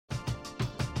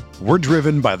We're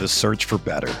driven by the search for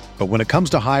better. But when it comes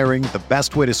to hiring, the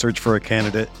best way to search for a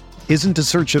candidate isn't to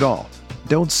search at all.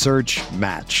 Don't search,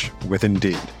 match with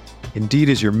Indeed. Indeed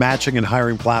is your matching and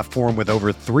hiring platform with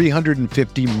over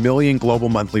 350 million global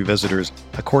monthly visitors,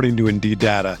 according to Indeed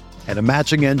data, and a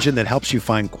matching engine that helps you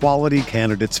find quality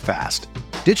candidates fast.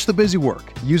 Ditch the busy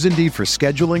work. Use Indeed for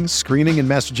scheduling, screening, and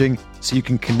messaging so you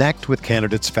can connect with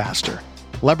candidates faster.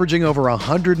 Leveraging over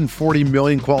 140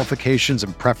 million qualifications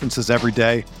and preferences every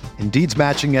day, Indeed's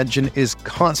matching engine is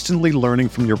constantly learning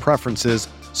from your preferences,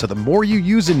 so the more you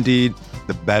use Indeed,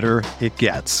 the better it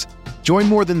gets. Join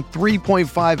more than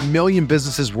 3.5 million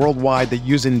businesses worldwide that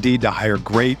use Indeed to hire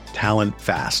great talent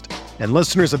fast. And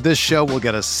listeners of this show will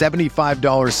get a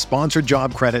 $75 sponsored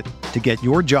job credit to get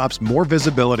your jobs more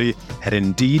visibility at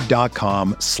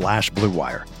Indeed.com/Blue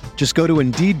Wire. Just go to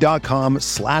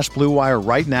Indeed.com/Blue Wire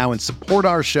right now and support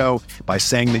our show by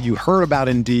saying that you heard about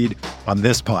Indeed on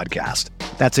this podcast.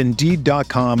 That's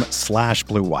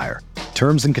Indeed.com/Blue Wire.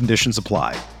 Terms and conditions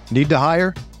apply. Need to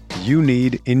hire? You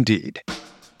need Indeed.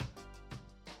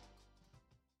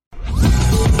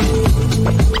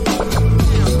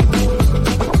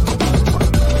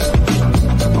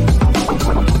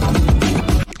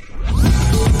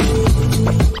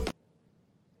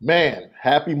 Man,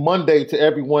 happy Monday to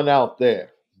everyone out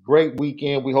there. Great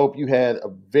weekend. We hope you had a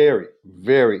very,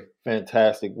 very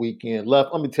fantastic weekend. Left,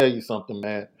 let me tell you something,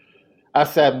 man. I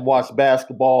sat and watched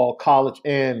basketball, college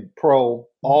and pro,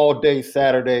 all day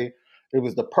Saturday. It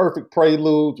was the perfect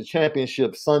prelude to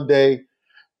championship Sunday.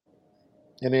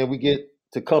 And then we get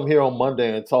to come here on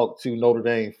Monday and talk to Notre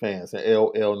Dame fans and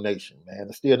LL Nation, man.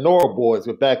 It's the Honora boys.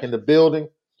 We're back in the building.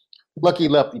 Lucky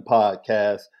Lefty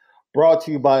podcast. Brought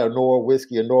to you by Honora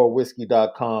Whiskey,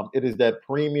 HonoraWhiskey.com. It is that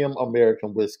premium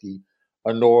American whiskey,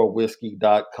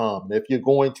 HonoraWhiskey.com. If you're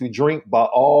going to drink, by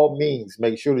all means,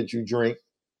 make sure that you drink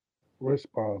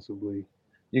responsibly.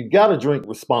 You got to drink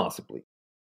responsibly.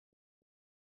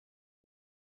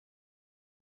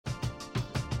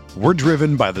 We're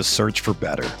driven by the search for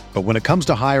better. But when it comes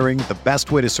to hiring, the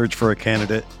best way to search for a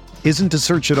candidate isn't to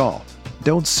search at all.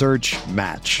 Don't search,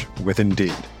 match with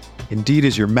Indeed. Indeed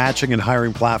is your matching and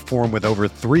hiring platform with over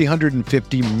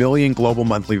 350 million global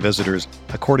monthly visitors,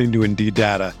 according to Indeed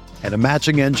data, and a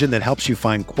matching engine that helps you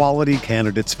find quality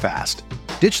candidates fast.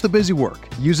 Ditch the busy work.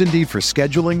 Use Indeed for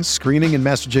scheduling, screening, and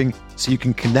messaging so you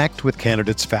can connect with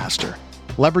candidates faster.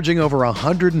 Leveraging over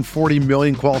 140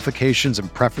 million qualifications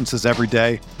and preferences every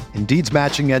day, Indeed's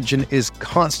matching engine is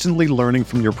constantly learning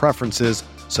from your preferences,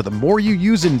 so the more you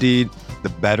use Indeed, the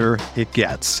better it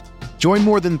gets. Join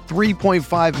more than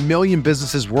 3.5 million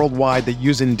businesses worldwide that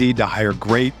use Indeed to hire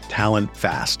great talent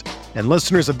fast. And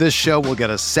listeners of this show will get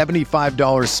a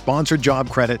 $75 sponsored job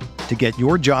credit to get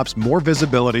your jobs more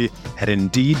visibility at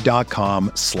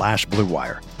Indeed.com/Blue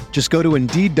Wire. Just go to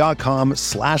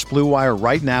Indeed.com/Blue Wire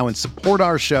right now and support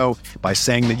our show by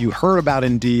saying that you heard about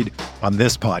Indeed on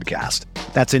this podcast.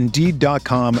 That's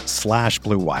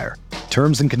Indeed.com/Blue Wire.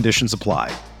 Terms and conditions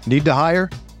apply. Need to hire?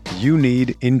 You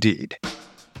need Indeed.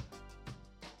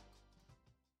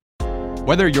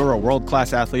 Whether you're a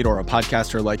world-class athlete or a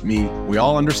podcaster like me, we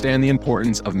all understand the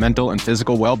importance of mental and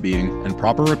physical well-being and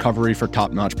proper recovery for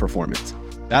top-notch performance.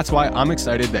 That's why I'm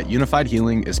excited that Unified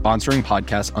Healing is sponsoring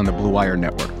podcasts on the Blue Wire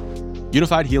Network.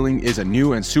 Unified Healing is a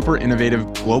new and super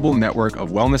innovative global network of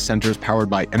wellness centers powered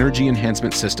by Energy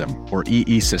Enhancement System, or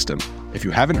EE System. If you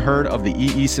haven't heard of the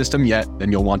EE System yet,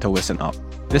 then you'll want to listen up.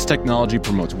 This technology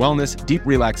promotes wellness, deep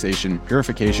relaxation,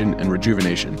 purification, and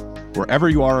rejuvenation. Wherever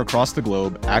you are across the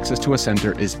globe, access to a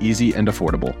center is easy and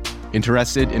affordable.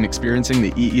 Interested in experiencing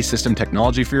the EE System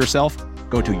technology for yourself?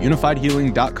 Go to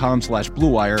unifiedhealing.com/Blue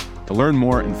Wire to learn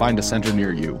more and find a center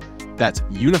near you. That's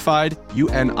unified,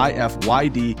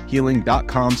 UNIFYD,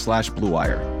 healing.com/Blue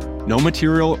Wire. No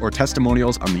material or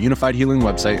testimonials on the Unified Healing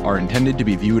website are intended to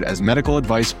be viewed as medical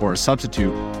advice or a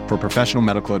substitute for professional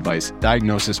medical advice,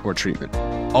 diagnosis, or treatment.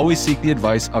 Always seek the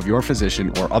advice of your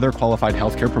physician or other qualified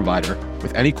healthcare provider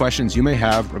with any questions you may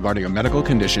have regarding a medical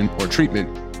condition or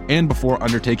treatment and before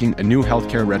undertaking a new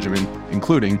healthcare regimen,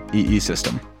 including EE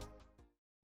System.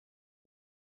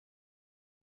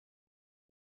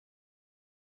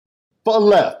 For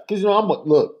left, because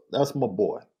look, that's my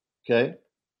boy. Okay,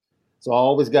 so I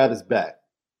always got his back.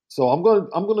 So I'm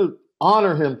gonna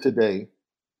honor him today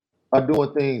by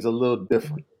doing things a little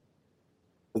different.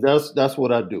 That's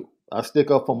what I do. I stick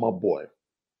up for my boy.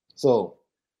 So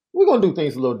we're gonna do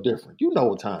things a little different. You know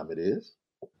what time it is.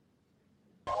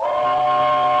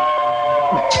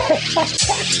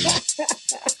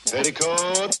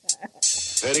 Petticoat.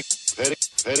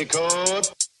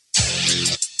 Petticoat.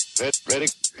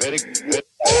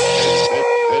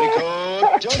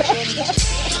 Petticoat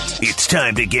Junction. It's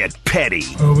time to get petty.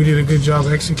 Oh, we did a good job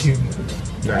executing.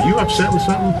 Now, you upset with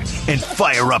something? And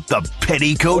fire up the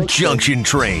Petticoat Junction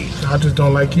train. I just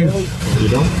don't like you. You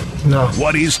don't? No.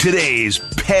 What is today's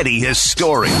petty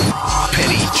historic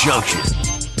Petty Junction?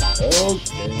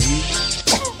 Okay.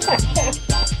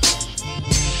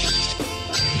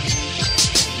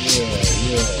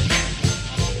 Yeah.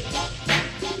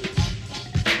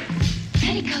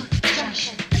 Petticoat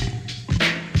Junction.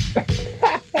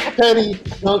 Petty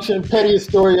Junction, pettiest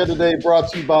story of the day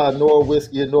brought to you by Notre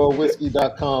Whiskey,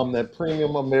 AnoraWhiskey.com, that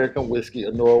premium American whiskey,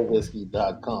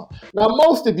 AnoraWhiskey.com. Now,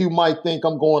 most of you might think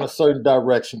I'm going a certain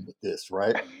direction with this,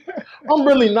 right? I'm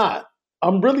really not.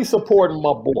 I'm really supporting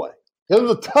my boy. It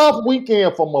was a tough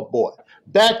weekend for my boy.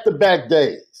 Back-to-back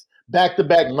days,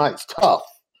 back-to-back nights, tough.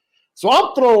 So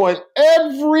I'm throwing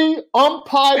every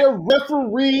umpire,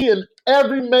 referee, and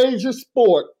every major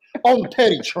sport on the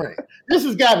petty train. This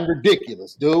has gotten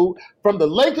ridiculous, dude. From the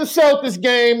Lakers-Celtics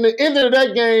game, the end of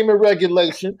that game in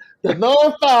regulation, the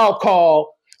non-foul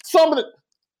call, the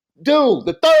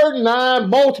third and 9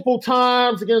 multiple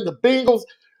times against the Bengals,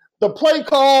 the play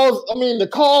calls,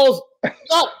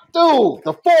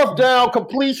 the fourth down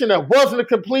completion that wasn't a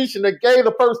completion that gave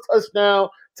the first touchdown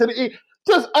to the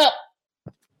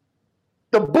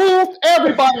the booth,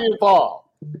 everybody involved.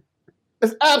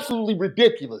 It's absolutely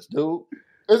ridiculous, dude.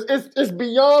 It's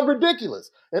beyond ridiculous.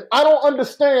 And I don't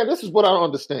understand. This is what I don't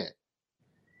understand.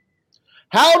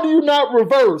 How do you not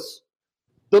reverse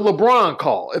the LeBron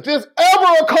call? If there's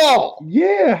ever a call,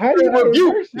 how do you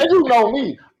reverse it? And you know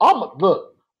me. I'm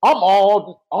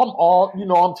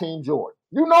Team Jordan.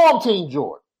 You know I'm Team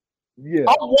Jordan. Yeah.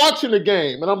 I'm watching the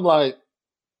game and I'm like,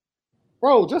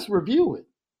 bro, just review it.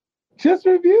 Just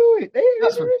review it.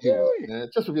 Just review it, man.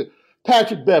 Just review it.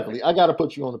 Patrick Beverly, I got to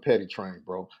put you on the petty train,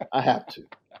 bro. I have to.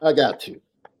 I got to.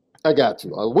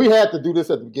 We had to do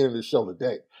this at the beginning of the show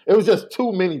today. It was just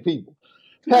too many people.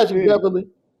 Patrick Beverly,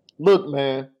 look,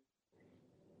 man.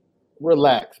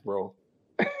 Relax, bro.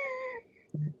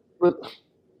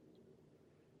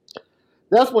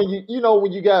 That's when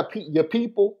when you got your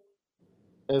people,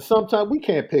 and sometimes we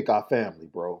can't pick our family,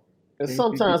 bro. And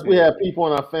sometimes we have people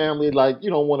in our family, like,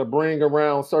 you don't want to bring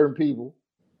around certain people.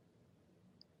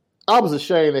 I was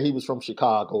ashamed that he was from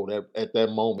Chicago at that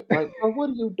moment. Like, bro,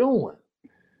 what are you doing?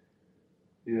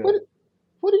 Yeah.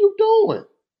 What are you doing?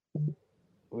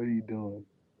 What are you doing?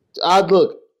 I'm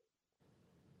going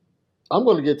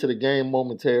to get to the game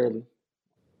momentarily,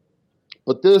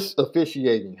 but this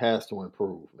officiating has to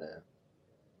improve, man.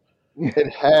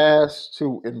 It has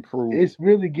to improve. It's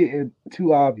really getting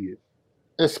too obvious.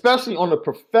 Especially on the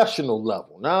professional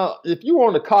level. Now, if you're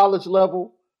on the college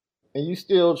level and you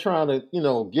still trying to,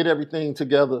 get everything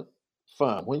together,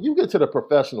 fine. When you get to the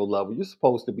professional level, you're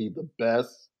supposed to be the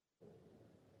best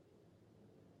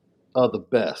of the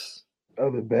best.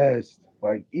 Of the best.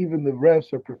 Like, even the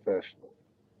refs are professional.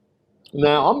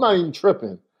 Now, I'm not even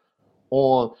tripping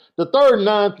on the third and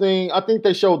 9 thing. I think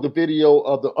they showed the video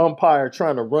of the umpire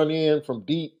trying to run in from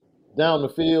deep down the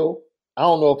field. I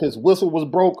don't know if his whistle was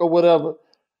broke or whatever.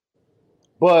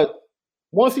 But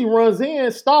once he runs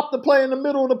in, stop the play in the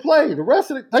middle of the play. The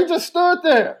rest of it, they just stood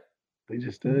there. They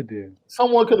just stood there.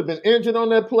 Someone could have been injured on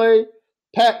that play.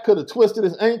 Pat could have twisted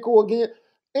his ankle again.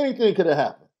 Anything could have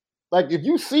happened. Like, if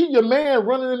you see your man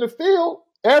running in the field,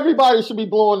 everybody should be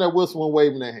blowing their whistle and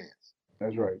waving their hands.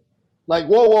 That's right. Like,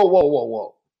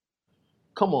 whoa.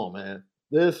 Come on, man.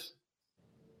 It's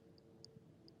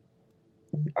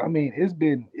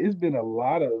been a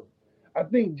lot of, I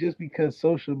think, just because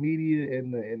social media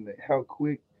and the how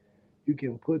quick you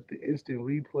can put the instant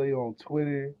replay on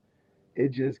Twitter,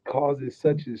 it just causes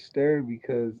such a stir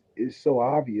because it's so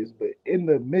obvious. But in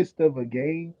the midst of a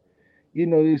game,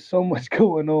 there's so much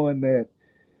going on that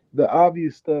the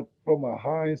obvious stuff from a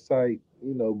hindsight,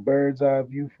 bird's eye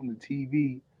view from the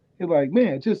TV, you're like,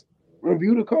 man, just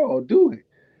review the call, do it.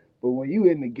 But when you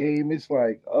in the game, it's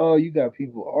like, oh, you got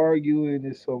people arguing.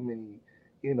 There's so many,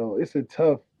 it's a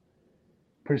tough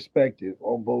perspective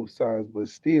on both sides. But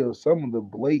still, some of the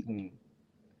blatant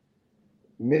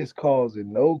missed calls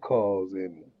and no calls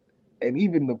and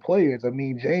even the players. I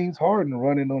mean, James Harden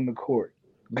running on the court.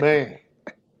 Man.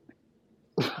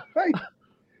 Like,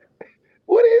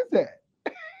 what is that?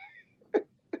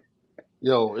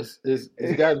 Yo, it's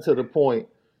gotten to the point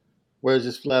where it's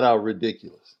just flat out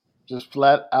ridiculous. Just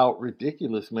flat out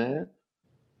ridiculous, man.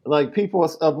 Like, people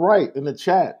are right in the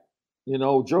chat.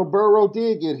 Joe Burrow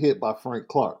did get hit by Frank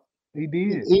Clark. He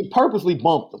did. He purposely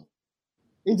bumped him.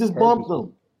 He just bumped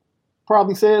him.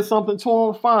 Probably said something to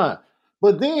him, fine.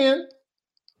 But then,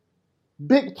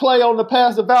 big play on the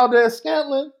pass to Valdez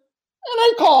Scantling, and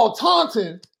they called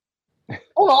taunting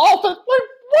on the offense. Like,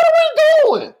 what are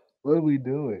What are we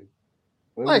doing?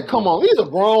 Like, come on, these are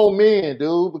grown men,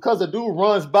 dude. Because a dude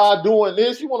runs by doing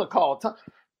this, you want to call time?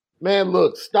 Man,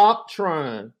 look, stop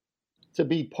trying to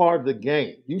be part of the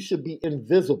game. You should be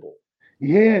invisible.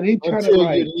 Yeah, they try to until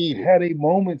like you need it. have their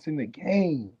moments in the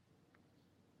game.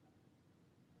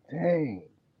 Dang.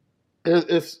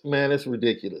 It's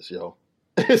ridiculous, yo.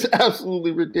 It's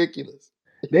absolutely ridiculous.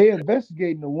 They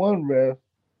investigating the one ref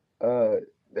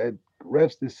that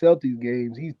refs the Celtics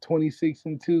games. He's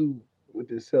 26-2 with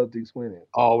the Celtics winning.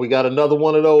 Oh, we got another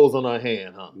one of those on our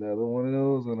hand, huh? Another one of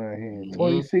those on our hand. Mhm.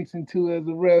 26-2 as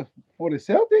a ref for the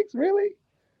Celtics, really?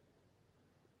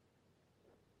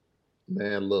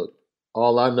 Man, look,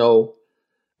 all I know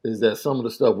is that some of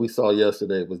the stuff we saw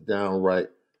yesterday was downright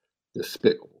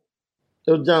despicable.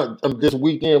 It was this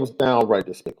weekend was downright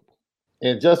despicable.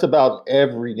 And just about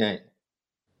every game.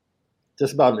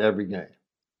 Just about in every game.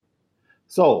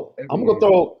 So I'm going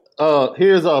to throw,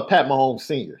 here's Pat Mahomes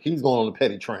Sr. He's going on the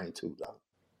petty train too, though.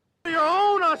 Your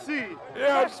own, I see.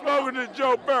 Yeah, I'm smoking the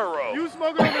Joe Burrow. You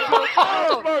smoking on the Joe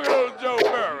I'm smoking on the Joe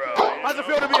Burrow. How's it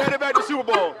feel to be headed back to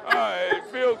Super Bowl? It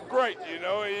feels great, you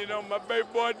know. My baby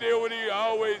boy did what he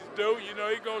always do. You know,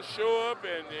 he gonna show up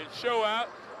and show out,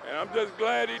 and I'm just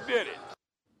glad he did it.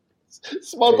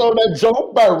 Smoke on that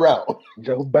Joe Burrow.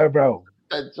 Joe Burrow.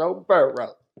 That Joe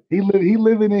Burrow. He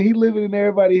living in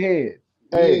everybody's head.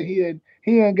 Hey.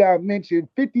 He ain't got mentioned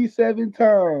 57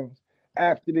 times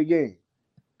after the game.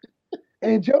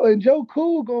 And Joe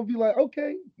Cool gonna be like,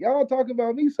 okay, y'all talking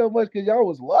about me so much because y'all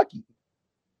was lucky.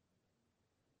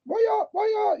 Why y'all?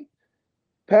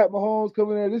 Pat Mahomes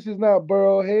coming there. This is not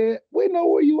Burrowhead. We know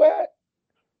where you at.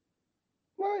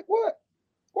 Like what?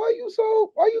 Why you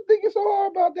thinking so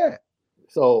hard about that?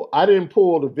 So I didn't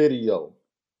pull the video.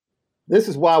 This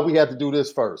is why we had to do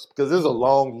this first, because there's a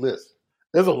long list.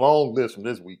 There's a long list from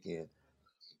this weekend.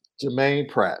 Jermaine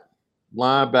Pratt,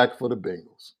 linebacker for the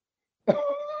Bengals.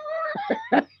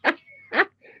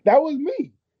 That was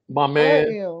me. My man. I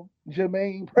am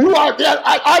Jermaine Pratt. You are that.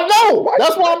 I know.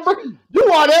 That's why I'm bringing.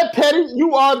 You are that petty.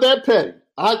 You are that petty.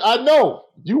 I know.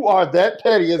 You are that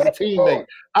petty as a teammate.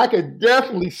 I could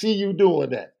definitely see you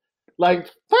doing that. Like,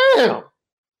 fam,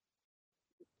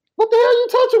 what the hell are you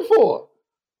touching for?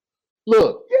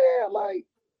 Look. Yeah, like.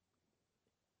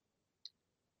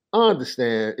 I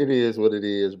understand it is what it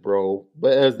is, bro.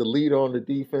 But as the leader on the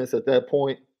defense at that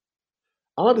point,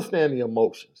 I understand the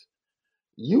emotions.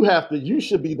 You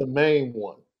should be the main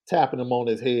one tapping him on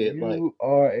his head. You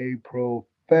are a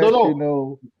professional.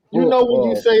 No. You know when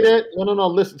you say that? No,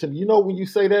 listen to me. You know when you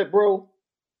say that, bro?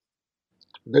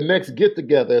 The next get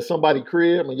together at somebody's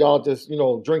crib and y'all just,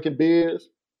 drinking beers.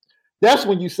 That's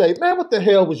when you say, man, what the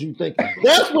hell was you thinking?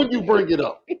 That's when you bring it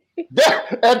up.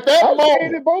 At that moment. I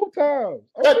said it both times.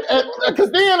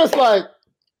 Because then it's like,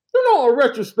 in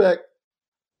retrospect,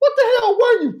 what the hell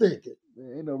were you thinking?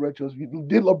 Man, ain't no retrospect.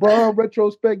 Did LeBron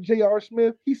retrospect J.R.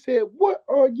 Smith? He said, what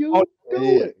are you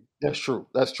doing? Yeah, that's true.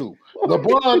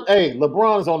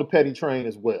 LeBron is on the petty train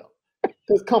as well.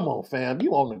 Because come on, fam.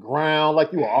 You on the ground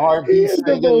like you an R&B he is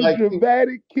singer. The most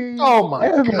dramatic king Oh, my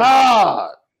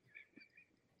God.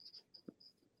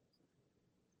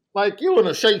 Like you in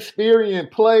a Shakespearean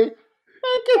play. Man,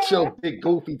 get your big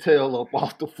goofy tail up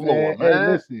off the floor, man. Hey,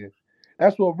 listen.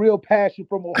 That's what real passion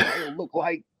from Ohio look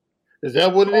like. Is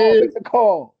that what it is? Make the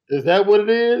call. Is that what it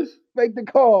is? Make the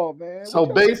call, man. So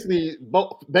basically,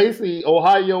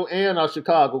 Ohio and our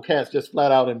Chicago cats just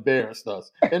flat out embarrassed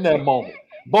us in that moment.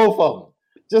 Both of them.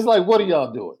 Just like, what are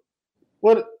y'all doing?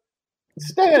 What?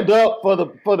 Stand up for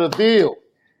the deal.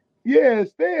 Yeah,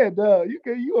 stand up. You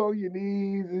on your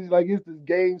knees. It's like it's this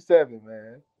game 7,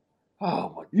 man.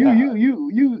 Oh my God.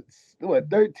 You what,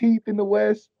 13th in the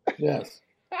West? Yes,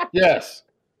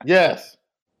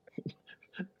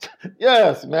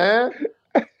 man.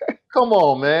 Come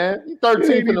on, man. You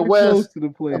 13th in the West,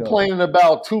 complaining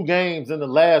about 2 games in the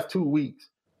last 2 weeks.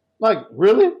 Like,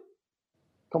 really?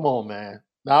 Come on, man.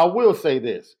 Now, I will say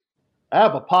this. I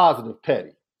have a positive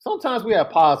petty. Sometimes we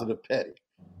have positive petty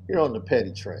here on the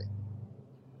petty train.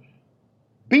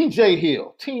 B.J.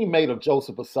 Hill, teammate of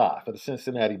Joseph Asai for the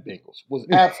Cincinnati Bengals, was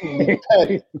absolutely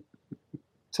petty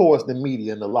towards the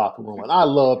media in the locker room, and I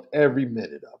loved every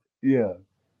minute of it. Yeah.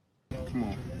 Come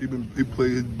on. He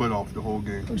played his butt off the whole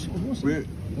game.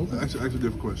 That's a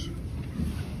different question.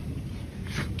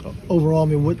 Overall, I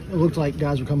mean, what it looked like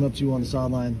guys were coming up to you on the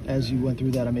sideline as you went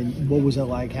through that. I mean, what was it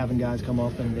like having guys come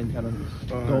up and kind of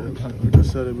go? Like I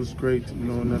said, it was great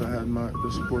knowing that I had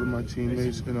the support of my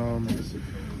teammates, and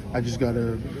I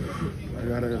gotta,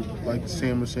 like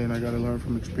Sam was saying, I gotta learn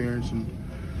from experience and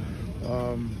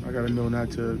I got to know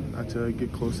not to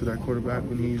get close to that quarterback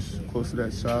when he's close to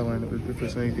that sideline. If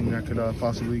it's anything that could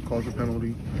possibly cause a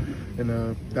penalty in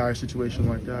a dire situation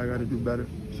like that, I got to do better.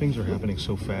 Things are happening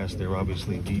so fast there,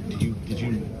 obviously. Did you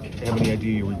have any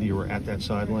idea you were at that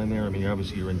sideline there? I mean,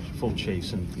 obviously you're in full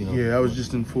chase, and you know. Yeah, I was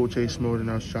just in full chase mode,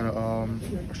 and I was trying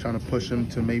to push him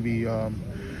to maybe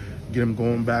get him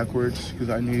going backwards because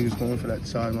I knew he was going for that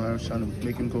sideline. I was trying to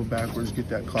make him go backwards, get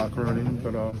that clock running,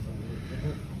 but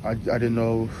I didn't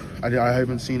know. I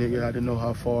haven't seen it yet. I didn't know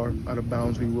how far out of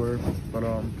bounds we were, but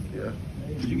yeah.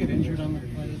 Did you get injured on the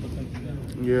play?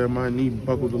 Yeah, my knee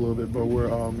buckled a little bit, but we're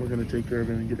gonna take care of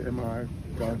it and get an MRI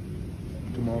done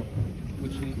tomorrow.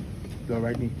 Which knee? The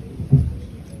right knee.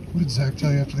 What did Zach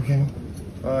tell you after the game?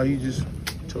 He just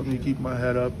told me to keep my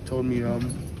head up. Told me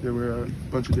there were a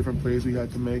bunch of different plays we had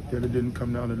to make that it didn't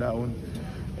come down to that one,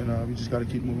 and we just got to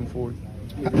keep moving forward.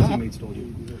 What your teammates told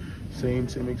you? Same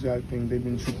exact thing. They've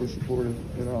been super supportive,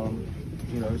 and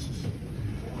it's just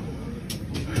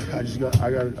I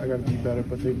got to be better,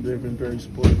 but they've been very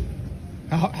supportive.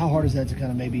 How hard is that to kind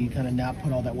of not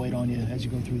put all that weight on you as you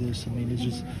go through this? I mean, it's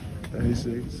just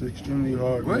it's extremely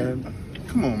hard, what? Man.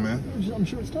 Come on, man. I'm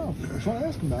sure it's tough. I'm trying to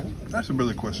ask him about it. That's a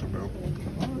brilliant question, bro.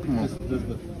 Come on. Does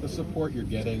the support you're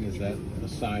getting, is that a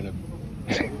sign of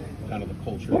kind of the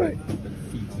culture that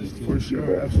feeds this team? For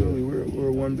sure, absolutely.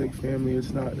 We're one big family.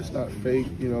 It's not fake,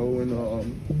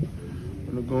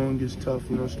 when the going gets tough,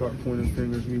 we don't start pointing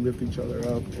fingers. We lift each other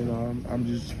up, and I'm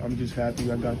just happy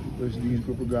I got these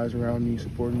group of guys around me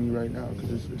supporting me right now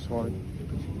because it's hard.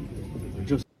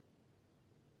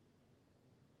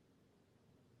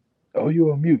 Oh,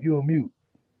 you on mute.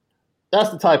 That's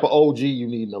the type of OG you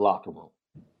need in the locker room.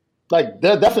 Like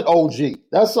that's an OG.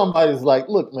 That's somebody that's like,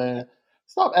 look, man,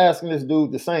 stop asking this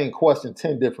dude the same question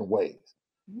 10 different ways.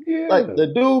 Yeah. Like the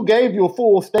dude gave you a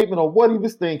full statement on what he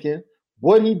was thinking,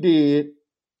 what he did,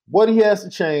 what he has to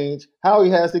change, how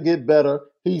he has to get better.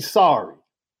 He's sorry.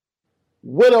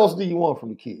 What else do you want from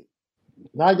the kid?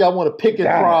 Now y'all want to pick and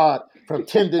prod from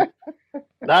 10 to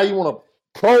now you want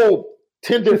to probe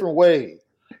 10 different ways.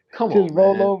 Come on,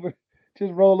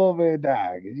 just roll over and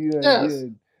die. Cause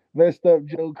you messed up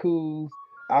Joe Cool's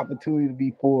opportunity to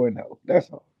be 4-0. That's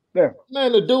all. Man,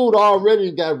 the dude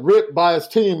already got ripped by his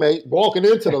teammate walking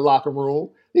into the locker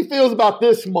room. He feels about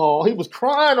this small. He was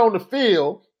crying on the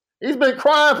field. He's been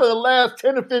crying for the last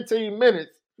 10 to 15 minutes.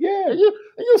 Yeah. And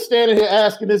you're standing here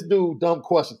asking this dude dumb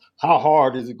questions. How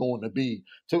hard is it going to be?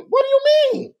 What do you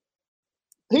mean?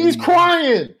 He's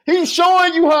crying. He's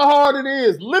showing you how hard it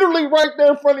is. Literally right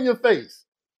there in front of your face.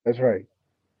 That's right.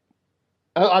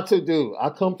 I tell you, dude,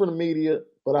 I come from the media,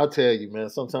 but I tell you, man,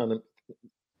 sometimes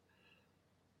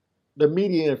the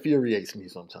media infuriates me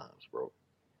sometimes, bro.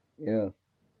 Yeah.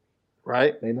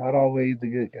 Right? They're not always the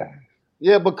good guys.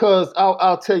 Yeah, because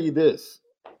I'll tell you this.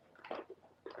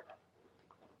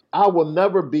 I will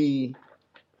never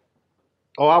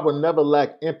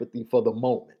lack empathy for the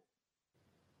moment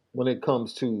when it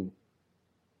comes to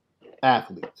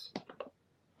athletes.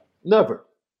 Never.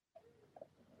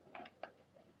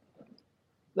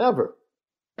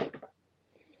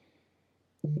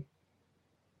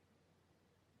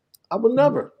 I will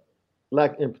never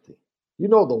lack empathy. You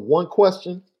know the one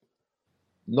question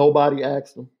nobody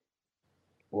asked them?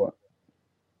 What?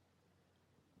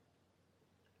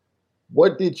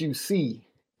 What did you see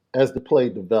as the play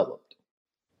developed?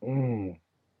 Because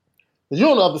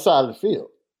you're on the other side of the field.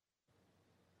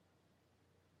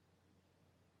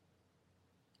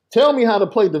 Tell me how the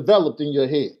play developed in your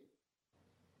head.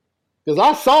 Because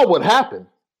I saw what happened.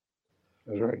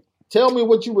 That's right. Tell me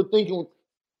what you were thinking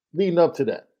leading up to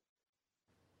that.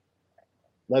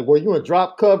 Like, were you in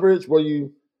drop coverage? What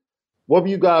were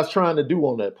you guys trying to do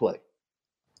on that play?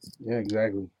 Yeah,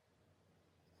 exactly.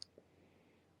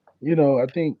 I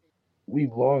think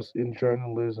we've lost in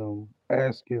journalism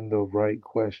asking the right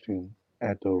question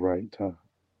at the right time.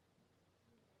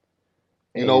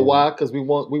 You know why? Because we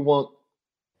want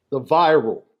the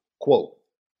viral quote.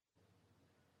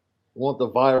 We want the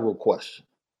viral question.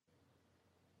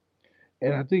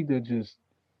 And I think that just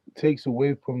takes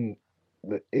away from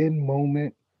the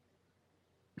in-moment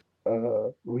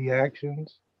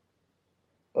reactions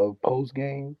of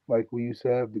post-game. Like we used to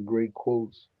have the great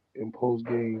quotes in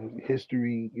post-game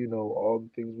history, all the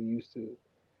things we used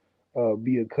to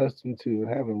be accustomed to and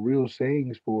having real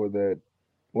sayings for that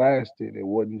lasted. It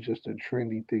wasn't just a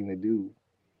trendy thing to do.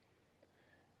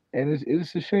 And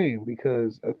it's a shame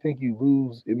because I think you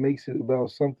lose. It makes it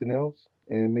about something else,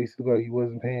 and it makes it like you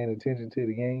wasn't paying attention to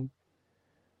the game.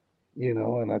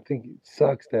 And I think it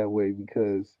sucks that way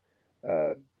because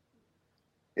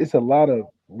it's a lot of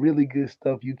really good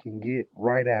stuff you can get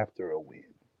right after a win.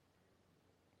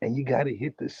 and you got to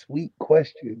hit the sweet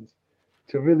questions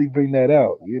to really bring that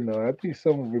out. I think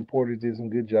some reporters did some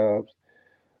good jobs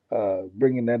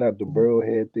bringing that out, the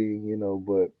Burrowhead thing.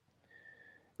 But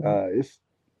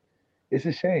it's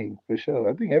a shame for sure.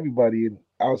 I think everybody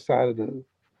outside of the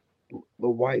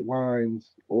white lines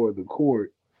or the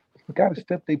court got to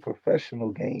step their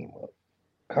professional game up.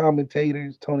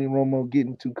 Commentators, Tony Romo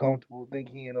getting too comfortable, think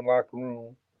he in the locker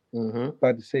room,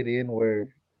 about to say the N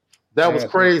word. That was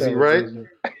crazy, right?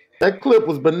 That clip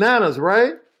was bananas,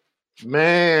 right?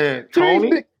 Man,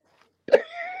 Tony.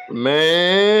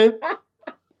 Man,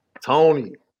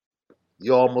 Tony,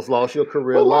 you almost lost your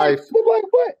career life. But like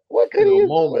what? What could he?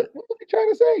 What was he trying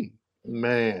to say?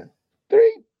 Man,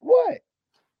 3 what?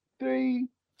 3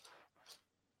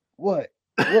 what?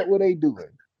 What were they doing?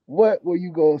 What were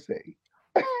you gonna say?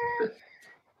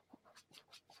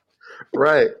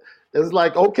 Right. It's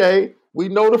like, okay, we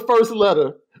know the first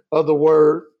letter of the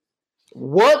word.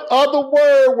 What other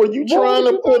word were you trying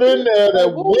to put in there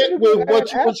that went with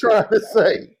what you were trying to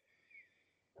say?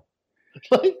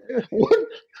 Like, what?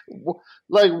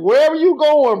 Like, where are you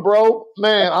going, bro?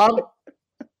 Man,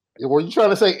 were you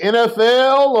trying to say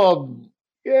NFL or?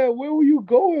 Yeah, where were you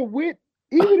going with?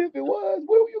 Even if it was,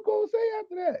 what were you gonna say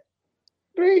after that?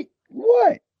 3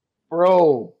 what?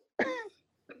 Bro.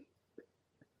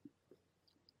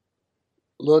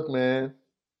 Look, man.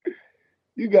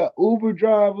 You got Uber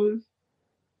drivers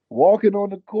walking on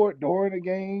the court during the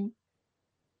game.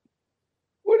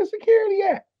 Where the security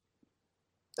at?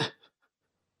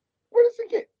 Where the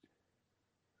security?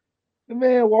 The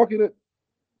man walking it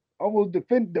almost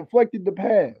deflected the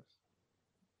pass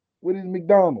with his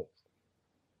McDonald's.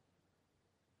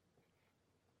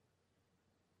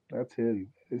 I tell you,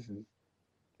 this is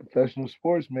professional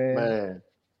sports, man. Man.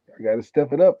 I got to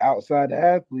step it up outside the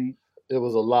athlete. It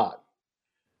was a lot.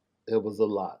 It was a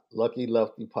lot. Lucky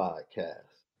Lefty Podcast,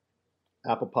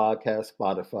 Apple Podcast,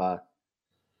 Spotify,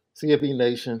 CFB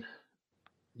Nation,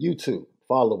 YouTube.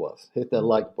 Follow us. Hit that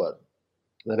like button.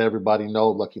 Let everybody know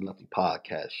Lucky Lefty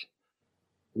Podcast.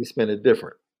 We spin it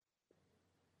different.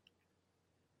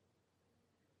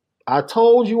 I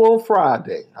told you on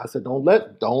Friday. I said,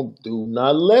 do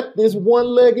not let this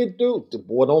one-legged dude,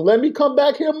 boy, don't let me come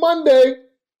back here Monday.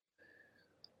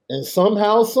 And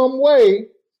somehow, some way,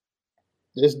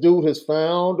 this dude has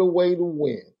found a way to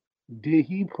win. Did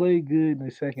he play good in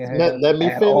the second half? Let me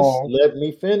finish. All? Let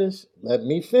me finish. Let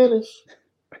me finish.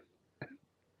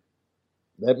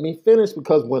 Let me finish,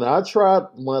 because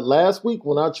last week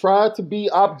when I tried to be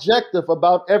objective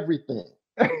about everything,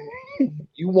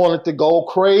 you wanted to go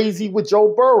crazy with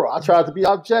Joe Burrow. I tried to be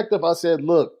objective. I said,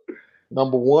 look,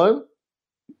 number one,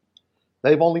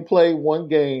 they've only played one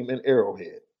game in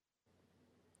Arrowhead.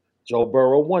 Joe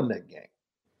Burrow won that game.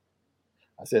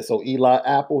 I said, so Eli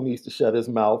Apple needs to shut his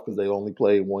mouth because they only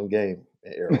played one game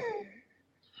in Arrowhead.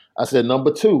 I said,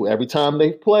 number two, every time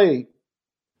they've played,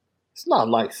 it's not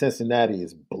like Cincinnati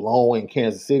is blowing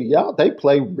Kansas City out. They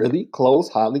play really close,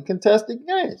 highly contested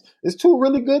games. It's two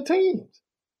really good teams.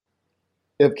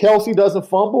 If Kelsey doesn't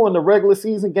fumble in the regular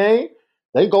season game,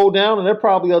 they go down and they're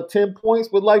probably up 10 points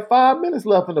with like 5 minutes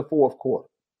left in the fourth quarter.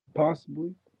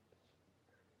 Possibly.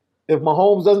 If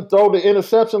Mahomes doesn't throw the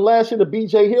interception last year to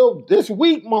B.J. Hill, this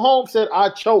week Mahomes said, I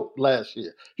choked last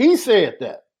year. He said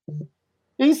that.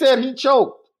 He said he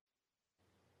choked.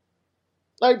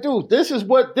 Like, dude, this is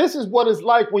what it's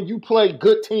like when you play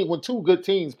when two good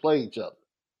teams play each other.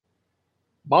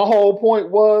 My whole point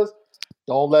was,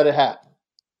 don't let it happen.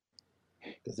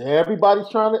 Because everybody's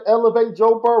trying to elevate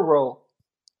Joe Burrow.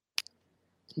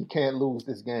 He can't lose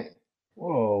this game.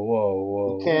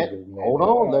 Whoa. He can't. Hold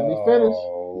on, let me finish.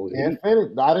 He can't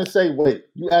finish. I didn't say wait.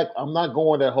 I'm not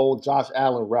going that whole Josh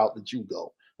Allen route that you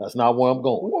go. That's not where I'm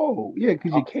going. Whoa, yeah,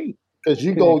 because you can't. Because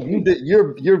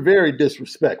you're very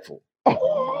disrespectful.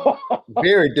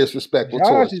 Very disrespectful.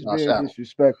 Josh is very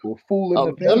disrespectful.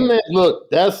 Fooling the fans. Look,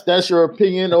 that's your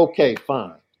opinion. Okay,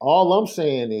 fine. All I'm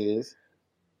saying is,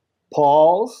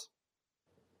 pause.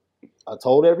 I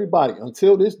told everybody,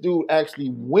 until this dude actually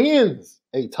wins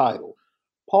a title,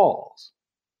 pause.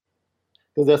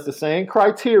 Because that's the same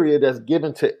criteria that's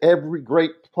given to every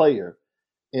great player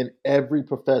in every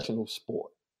professional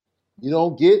sport. You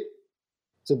don't get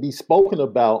to be spoken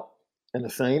about in the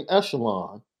same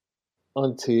echelon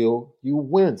until you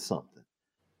win something.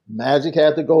 Magic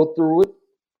had to go through it.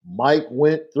 Mike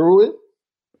went through it.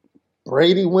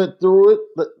 Brady went through it.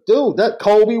 Dude, that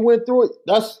Kobe went through it.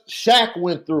 That's Shaq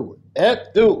went through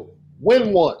it. Dude,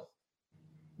 win one.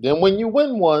 Then when you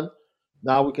win one,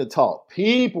 now we can talk.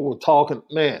 People were talking,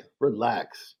 man,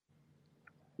 relax.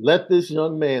 Let this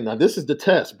young man, now this is the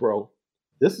test, bro.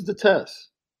 This is the test.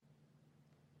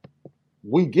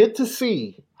 we get to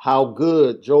see how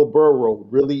good Joe Burrow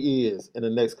really is in the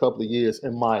next couple of years,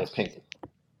 in my opinion.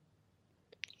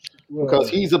 Because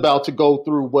he's about to go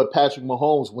through what Patrick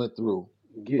Mahomes went through.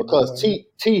 Because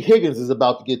T. Higgins is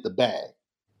about to get the bag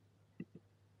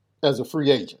as a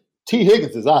free agent. T.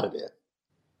 Higgins is out of there.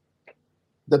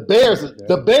 The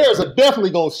Bears are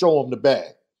definitely going to show him the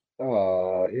bag.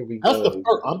 Here we That's go. the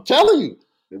first. I'm telling you.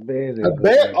 The Bears.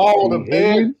 The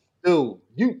Bears. Dude,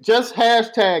 you just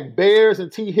hashtag Bears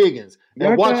and T. Higgins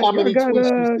and watch how many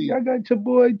tweets you see. Y'all got your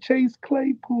boy Chase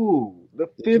Claypool, the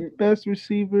fifth best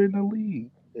receiver in the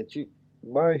league.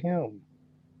 By him.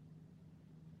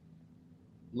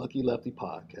 Lucky Lefty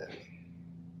podcast.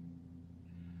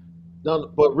 No,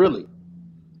 but really,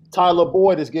 Tyler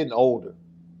Boyd is getting older.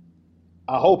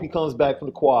 I hope he comes back from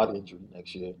the quad injury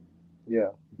next year. Yeah.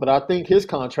 But I think his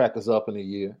contract is up in a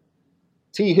year.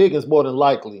 T. Higgins, more than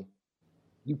likely.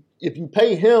 If you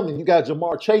pay him and you got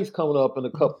Jamar Chase coming up in a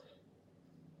couple,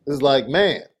 it's like,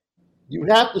 man, you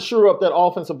have to shore up that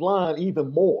offensive line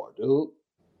even more, dude.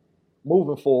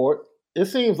 Moving forward. It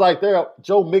seems like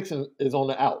Joe Mixon is on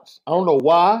the outs. I don't know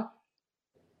why,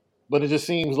 but it just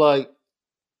seems like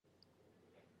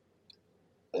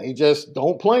they just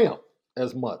don't play him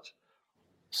as much.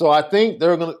 So I think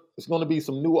it's going to be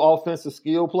some new offensive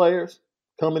skill players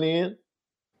coming in.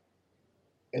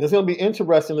 And it's going to be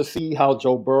interesting to see how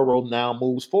Joe Burrow now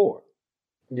moves forward.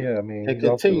 Yeah, I mean, he's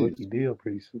off the rookie deal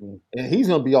pretty soon. And he's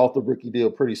going to be off the rookie deal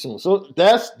pretty soon. So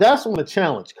that's when the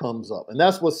challenge comes up. And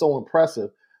that's what's so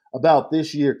impressive about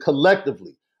this year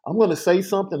collectively. I'm going to say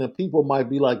something and people might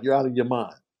be like, you're out of your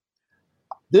mind.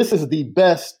 This is the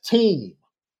best team.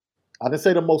 I didn't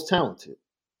say the most talented.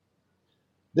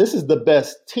 This is the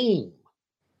best team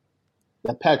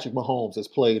that Patrick Mahomes has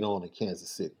played on in Kansas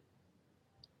City.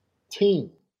 Team.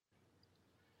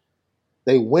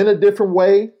 They win a different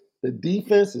way. The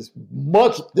defense is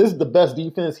this is the best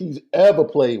defense he's ever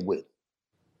played with.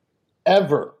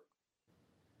 Ever.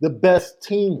 The best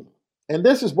team. And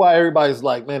this is why everybody's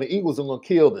like, man, the Eagles are going to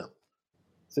kill them.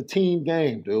 It's a team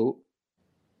game, dude.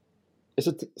 It's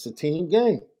a team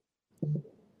game.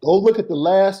 Go look at the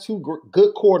last two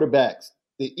good quarterbacks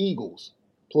the Eagles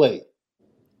played.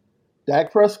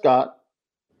 Dak Prescott.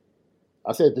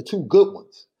 I said the two good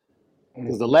ones.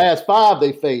 Because the last five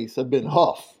they faced have been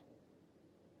huff.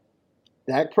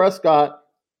 Dak Prescott,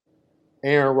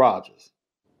 Aaron Rodgers.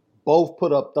 Both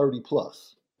put up 30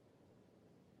 plus.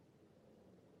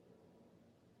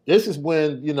 This is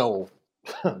when,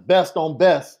 best on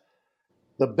best,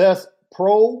 the best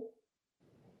pro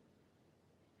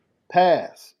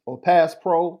pass or pass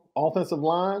pro offensive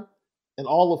line in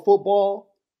all of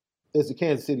football is the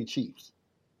Kansas City Chiefs.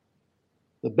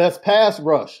 The best pass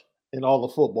rush in all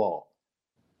of football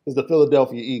is the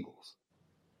Philadelphia Eagles.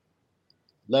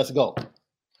 Let's go.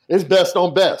 It's best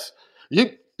on best.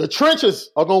 The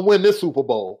trenches are going to win this Super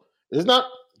Bowl. It's not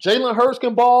Jalen Hurts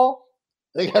can ball.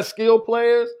 They got skilled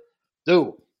players.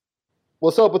 Dude,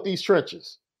 what's up with these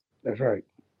trenches? That's right.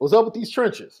 What's up with these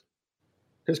trenches?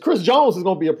 Because Chris Jones is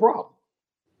going to be a problem.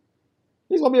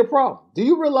 He's going to be a problem. Do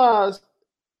you realize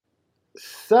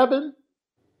 7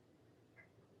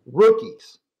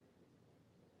 rookies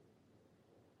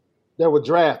that were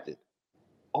drafted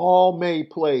all made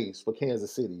plays for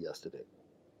Kansas City yesterday?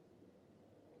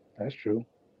 That's true.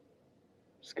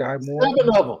 Sky Moore.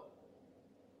 7 of them.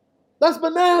 That's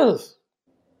bananas.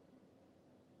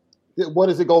 What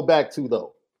does it go back to,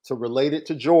 though? To relate it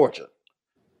to Georgia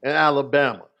and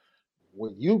Alabama.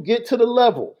 When you get to the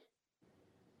level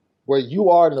where you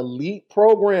are an elite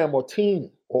program or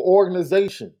team or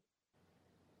organization,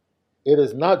 it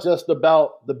is not just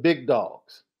about the big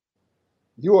dogs.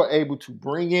 You are able to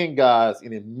bring in guys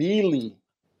and immediately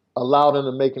allow them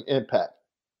to make an impact.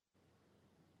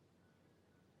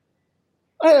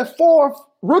 I had 4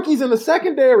 rookies in the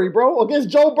secondary, bro, against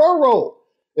Joe Burrow.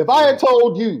 If I had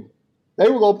told you they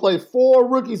were going to play 4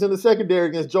 rookies in the secondary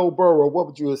against Joe Burrow, what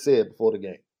would you have said before the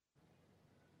game?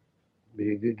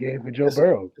 Be a good game for Joe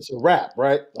Burrow. It's a wrap,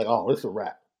 right? Like, oh, it's a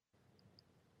wrap.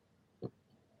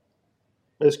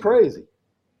 It's crazy.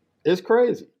 It's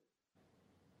crazy.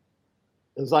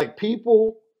 It's like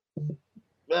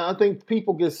I think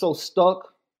people get so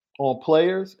stuck on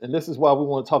players, and this is why we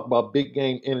want to talk about big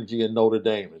game energy in Notre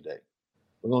Dame today.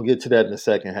 We're going to get to that in the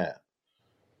second half.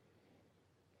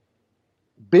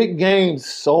 Big games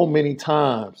so many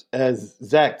times as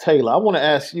Zach Taylor. I want to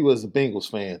ask you as a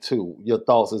Bengals fan, too, your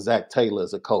thoughts of Zach Taylor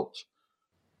as a coach.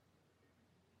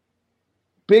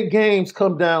 Big games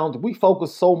come down, we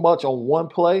focus so much on one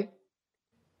play.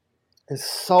 There's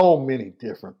so many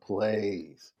different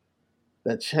plays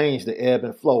that change the ebb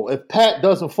and flow. If Pat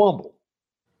doesn't fumble,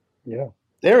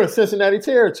 They're in Cincinnati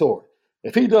territory.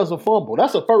 If he doesn't fumble,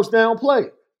 that's a first down play.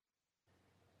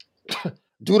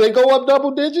 Do they go up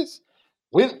double digits?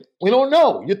 We don't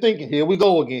know. You're thinking, here we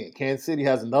go again. Kansas City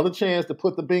has another chance to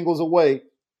put the Bengals away,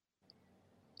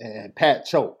 and Pat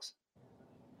chokes.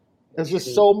 There's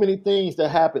just so many things that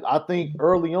happen. I think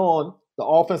early on, the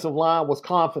offensive line was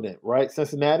confident, right?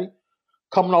 Cincinnati,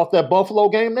 coming off that Buffalo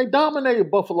game, they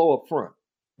dominated Buffalo up front.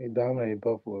 They dominated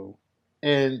Buffalo.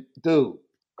 And, dude,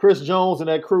 Chris Jones and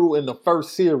that crew in the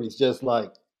first series just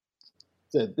like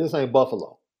said, this ain't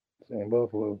Buffalo. This ain't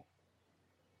Buffalo.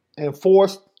 And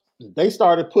they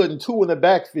started putting two in the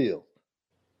backfield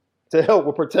to help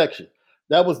with protection.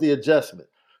 That was the adjustment.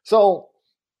 So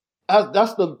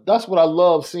that's what I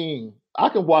love seeing. I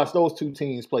can watch those two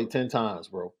teams play 10 times,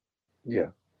 bro. Yeah.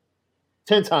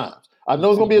 10 times. I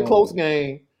know it's going to be a close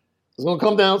game. It's going to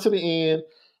come down to the end.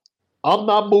 I'm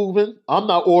not moving. I'm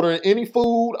not ordering any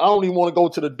food. I don't even want to go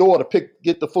to the door to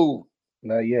get the food.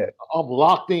 Not yet. I'm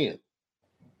locked in.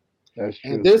 That's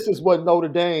true. And this is what Notre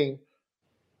Dame,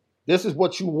 this is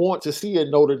what you want to see at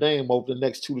Notre Dame over the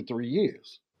next 2 to 3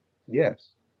 years. Yes.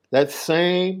 That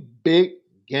same big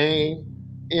game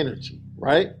energy,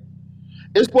 right?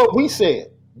 It's what we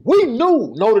said. We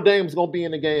knew Notre Dame was going to be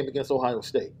in the game against Ohio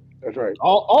State. That's right.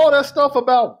 All that stuff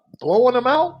about blowing them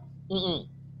out?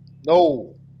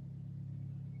 No.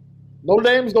 Notre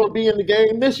Dame's going to be in the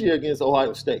game this year against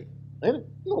Ohio State. They're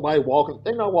not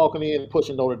walking in and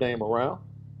pushing Notre Dame around.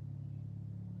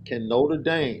 Can Notre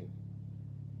Dame,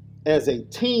 as a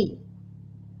team,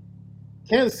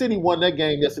 Kansas City won that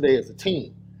game yesterday as a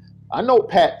team. I know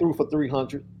Pat threw for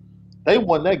 300. They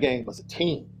won that game as a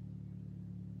team.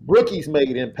 Rookies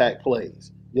made impact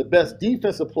plays. Your best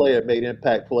defensive player made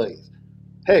impact plays.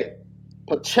 Hey,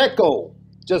 Pacheco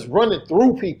just running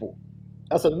through people.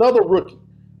 That's another rookie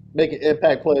making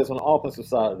impact plays on the offensive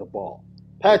side of the ball.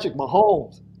 Patrick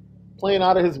Mahomes playing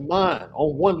out of his mind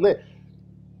on one leg.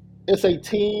 It's a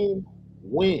team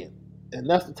win, and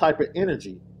that's the type of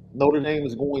energy Notre Dame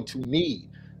is going to need.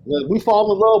 We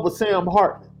fall in love with Sam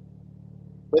Hartman,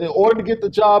 but in order to get the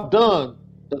job done,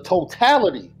 the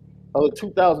totality of the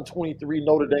 2023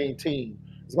 Notre Dame team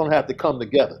is going to have to come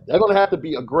together. They're going to have to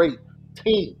be a great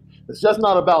team. It's just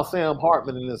not about Sam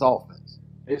Hartman and his offense.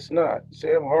 It's not.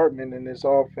 Sam Hartman and this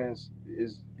offense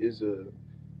is a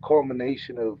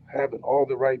culmination of having all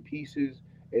the right pieces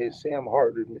and Sam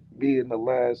Hartman being the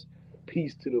last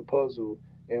piece to the puzzle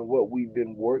and what we've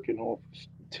been working on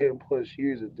for 10 plus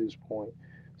years at this point.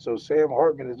 So Sam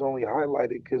Hartman is only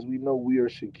highlighted because we know we are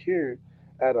secure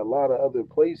at a lot of other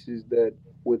places that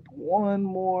with one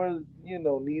more,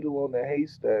 needle on the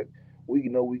haystack, we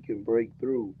know we can break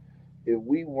through. If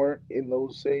we weren't in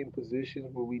those same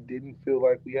positions where we didn't feel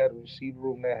like we had a receiver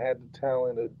room that had the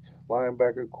talent, a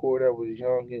linebacker core that was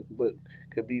young but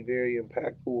could be very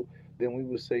impactful, then we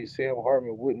would say Sam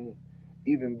Hartman wouldn't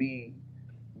even be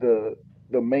the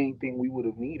main thing we would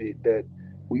have needed that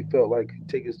we felt like could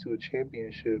take us to a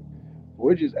championship.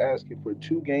 We're just asking for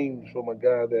 2 games from a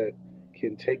guy that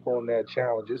can take on that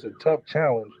challenge. It's a tough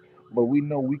challenge, but we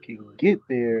know we can get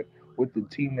there with the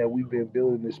team that we've been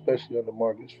building, especially under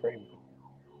Marcus Freeman.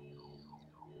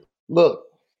 Look,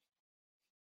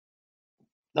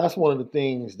 that's one of the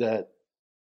things that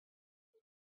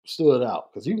stood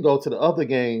out because you can go to the other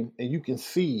game and you can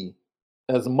see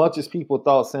as much as people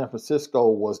thought San Francisco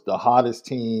was the hottest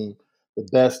team, the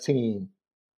best team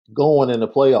going in the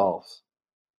playoffs,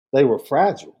 they were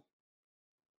fragile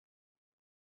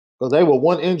because they were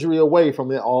one injury away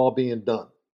from it all being done.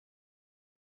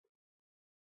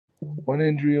 One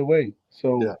injury away.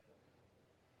 So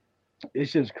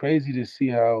It's just crazy to see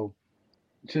how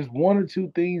just one or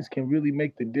two things can really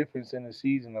make the difference in the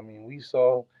season. I mean, we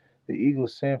saw the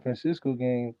Eagles San Francisco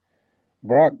game.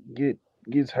 Brock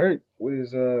gets hurt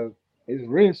with his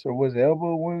wrist or was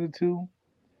elbow, one of the two.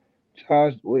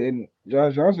 Josh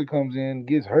Johnson comes in,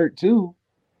 gets hurt too.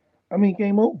 I mean,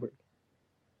 game over.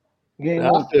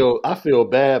 I feel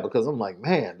bad because I'm like,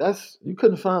 man, you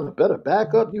couldn't find a better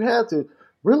backup. You had to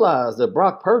realize that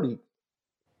Brock Purdy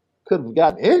could have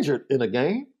gotten injured in a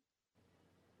game.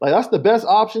 Like that's the best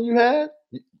option you had.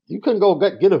 You couldn't go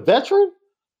get a veteran.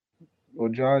 Well,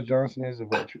 Josh Johnson is a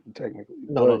veteran technically.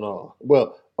 No.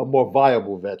 Well, a more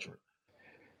viable veteran.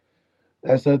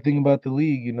 That's the thing about the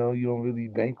league, you don't really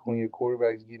bank on your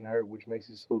quarterbacks getting hurt, which makes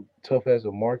it so tough as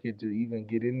a market to even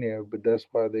get in there. But that's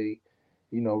why they,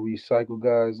 recycle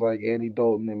guys like Andy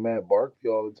Dalton and Matt Barkley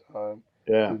all the time.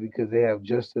 Yeah. Because they have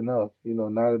just enough,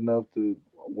 not enough to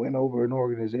win over an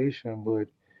organization, but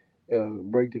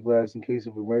break the glass in case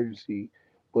of emergency.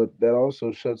 But that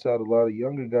also shuts out a lot of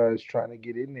younger guys trying to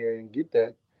get in there and get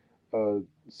that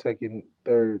second,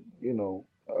 third,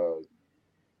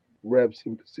 reps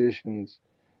and positions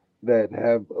that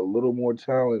have a little more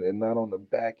talent and not on the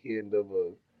back end of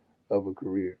a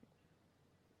career.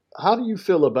 How do you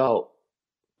feel about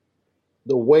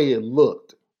the way it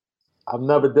looked? I've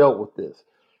never dealt with this.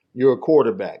 You're a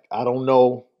quarterback. I don't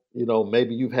know,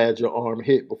 maybe you've had your arm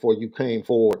hit before you came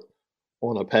forward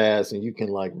on a pass and you can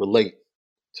like relate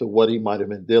to what he might have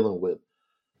been dealing with.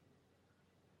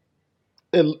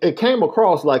 It came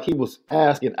across like he was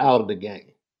asking out of the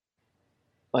game.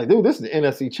 Like, dude, this is the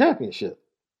NFC Championship.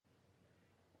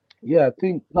 Yeah, I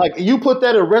think Like, you put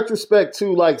that in retrospect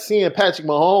to like seeing Patrick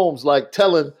Mahomes like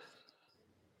telling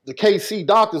the KC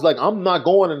doctors, like, I'm not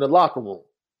going in the locker room.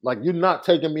 Like, you're not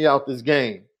taking me out this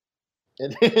game.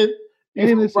 And then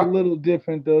and it's a little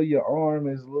different though. Your arm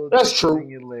is a little That's different true. than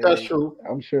your leg. That's true.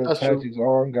 I'm sure if That's true. Patrick's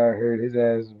arm got hurt, his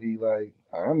ass would be like,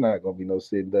 I'm not gonna be no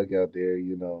sitting duck out there,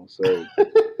 So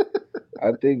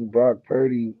I think Brock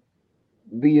Purdy,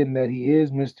 being that he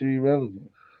is Mr.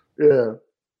 Irrelevant, Yeah.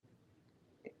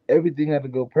 everything had to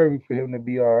go perfect for him to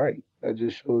be all right. That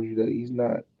just shows you that he's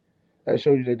not. That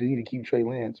shows you that they need to keep Trey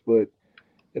Lance, but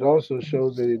it also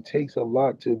shows that it takes a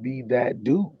lot to be that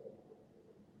dude.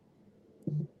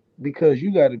 Because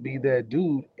you got to be that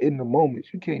dude in the moment.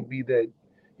 You can't be that.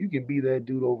 You can be that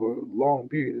dude over a long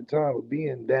period of time, but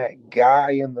being that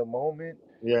guy in the moment,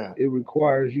 Yeah. it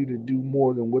requires you to do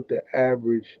more than what the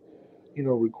average,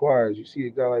 requires. You see a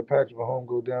guy like Patrick Mahomes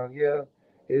go down, yeah,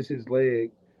 it's his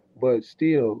leg, but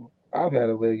still, I've had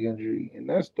a leg injury, and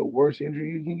that's the worst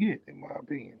injury you can get, in my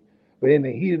opinion. But in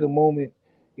the heat of the moment,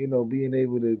 being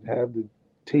able to have the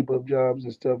tape up jobs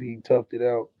and stuff, he toughed it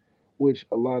out, which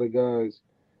a lot of guys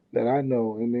that I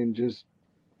know, and then just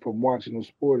from watching the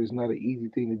sport, it's not an easy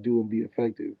thing to do and be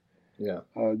effective. Yeah.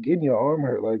 Getting your arm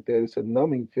hurt like that, it's a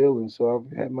numbing feeling. So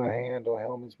I've had my hand on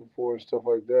helmets before and stuff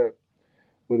like that.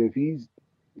 But if he's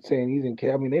saying he's in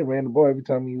cap, I mean, they ran the ball every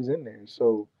time he was in there.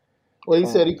 So, Well, he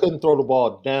said he couldn't throw the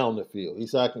ball down the field. He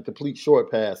said, I can complete short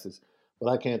passes, but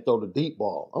I can't throw the deep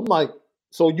ball. I'm like,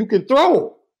 so you can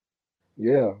throw.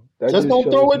 yeah, that Just don't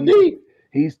shows throw it deep.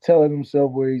 He's telling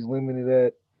himself where he's limited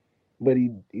at, but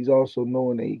he's also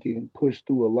knowing that he can push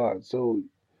through a lot. So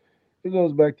it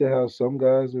goes back to how some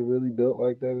guys are really built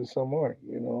like that and some aren't,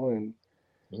 and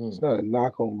it's not a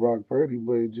knock on Brock Purdy,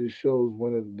 but it just shows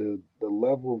when the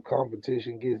level of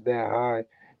competition gets that high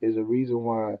is a reason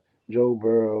why Joe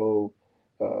Burrow,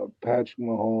 Patrick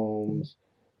Mahomes,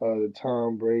 the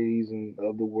Tom Brady's and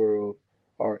of the world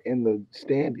are in the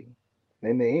standing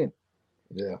in the end.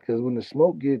 Yeah. Because when the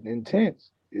smoke gets intense,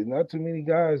 it's not too many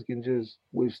guys can just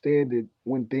withstand it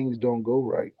when things don't go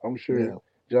right. I'm sure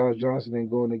Josh Johnson didn't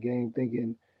go in the game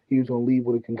thinking he was going to leave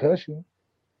with a concussion.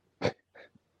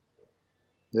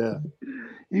 Yeah.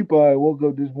 He probably woke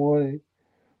up this morning,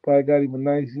 probably got him a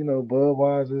nice,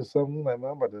 Budweiser or something. Like,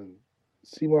 man, I'm about to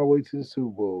see my way to the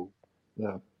Super Bowl.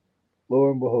 Yeah. Lo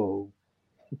and behold,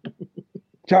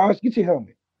 Josh, get your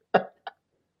helmet.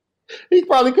 He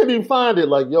probably couldn't even find it.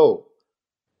 Like, yo,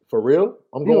 for real?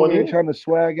 I'm going in. Trying to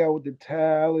swag out with the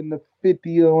towel and the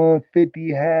 50 on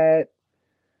 50 hat,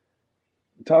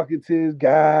 talking to his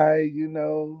guy,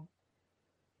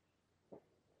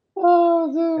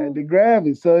 Had to grab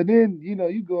it. So then,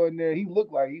 you go in there, he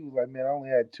looked like he was like, man, I only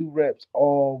had 2 reps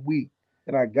all week.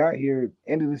 And I got here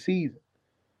end of the season.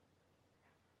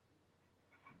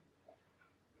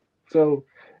 So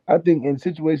I think in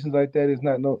situations like that,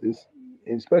 it's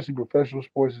especially professional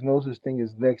sports, there's no such thing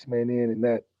as next man in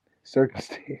that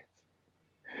circumstance.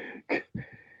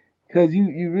 Because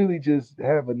you really just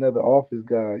have another office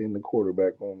guy in the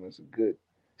quarterback room. It's a good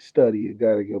study, a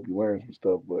guy to help you learn some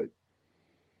stuff. But,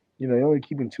 you're only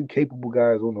keeping 2 capable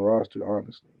guys on the roster,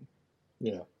 honestly.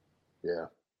 Yeah. Yeah.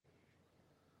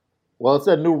 Well, it's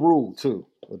that new rule, too,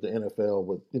 with the NFL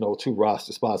with, 2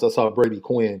 roster spots. I saw Brady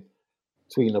Quinn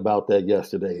tweeting about that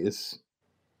yesterday. It's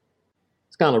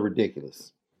kind of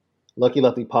ridiculous. Lucky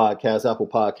Lefty Podcast, Apple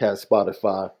Podcast,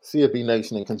 Spotify, CFB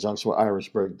Nation in conjunction with Irish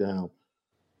Breakdown.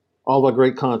 All our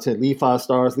great content. Leave 5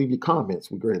 stars. Leave your comments.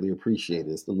 We greatly appreciate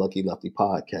it. It's the Lucky Lefty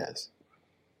Podcast.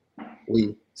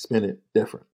 We spin it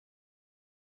different.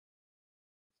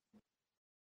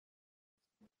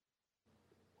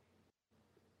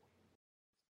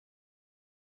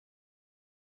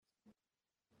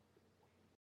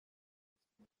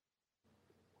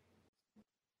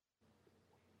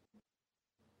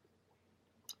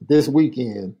 This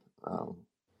weekend,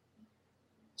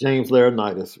 James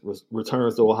Laurinaitis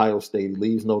returns to Ohio State. He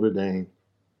leaves Notre Dame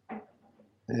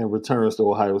and returns to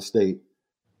Ohio State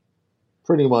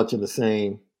pretty much in the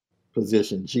same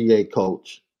position, GA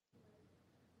coach.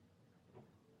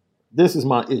 This is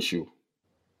my issue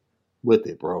with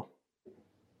it, bro.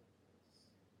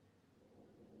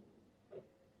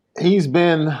 He's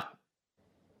been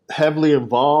heavily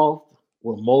involved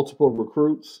with multiple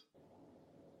recruits.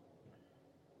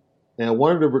 And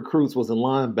one of the recruits was a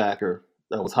linebacker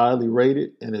that was highly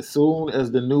rated. And as soon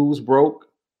as the news broke,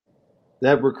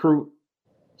 that recruit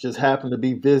just happened to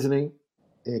be visiting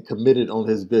and committed on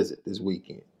his visit this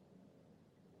weekend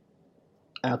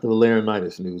after the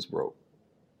Laurinaitis news broke.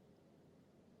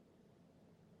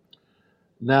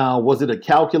 Now, was it a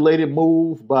calculated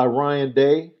move by Ryan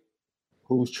Day,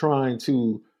 who's trying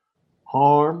to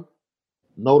harm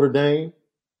Notre Dame?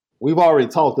 We've already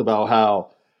talked about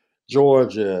how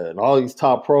Georgia and all these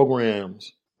top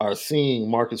programs are seeing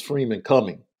Marcus Freeman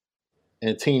coming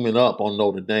and teaming up on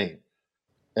Notre Dame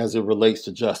as it relates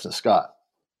to Justin Scott.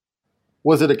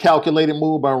 Was it a calculated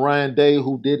move by Ryan Day,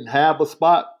 who didn't have a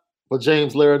spot for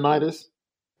James Laurinaitis?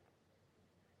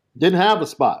 Didn't have a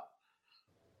spot.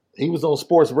 He was on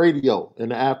sports radio in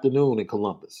the afternoon in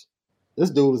Columbus. This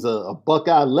dude is a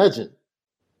Buckeye legend.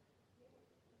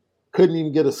 Couldn't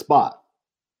even get a spot.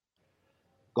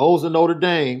 Goes to Notre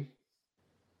Dame,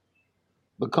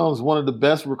 becomes one of the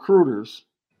best recruiters,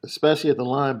 especially at the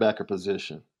linebacker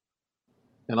position.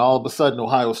 And all of a sudden,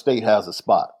 Ohio State has a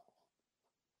spot.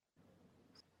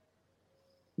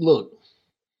 Look,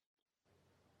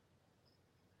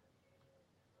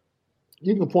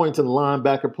 you can point to the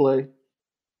linebacker play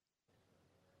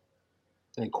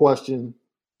and question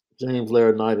James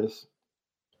Laurinaitis.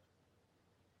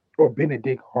 Or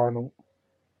Benedict Arnold.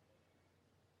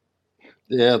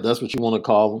 Yeah, that's what you want to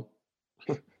call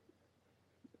him.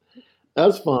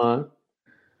 That's fine.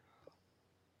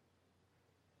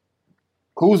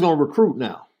 Who's going to recruit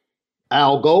now?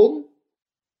 Al Golden?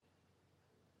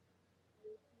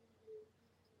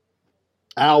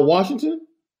 Al Washington?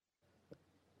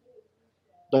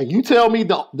 Like, you tell me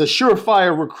the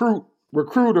surefire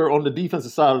recruiter on the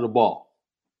defensive side of the ball.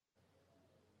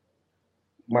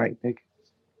 Mike Nick.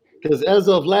 Because as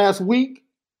of last week,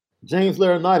 James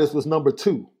Laurinaitis was number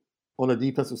 2 on the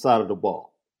defensive side of the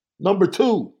ball. Number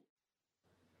 2.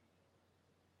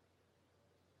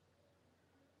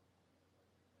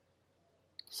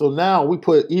 So now we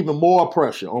put even more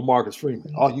pressure on Marcus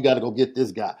Freeman. Oh, you got to go get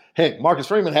this guy. Heck, Marcus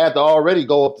Freeman had to already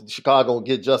go up to Chicago and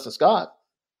get Justin Scott.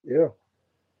 Yeah.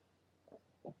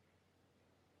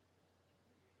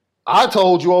 I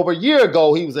told you over a year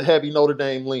ago he was a heavy Notre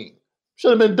Dame lean.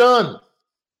 Should have been done.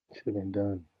 Should have been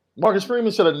done. Marcus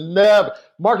Freeman should have never.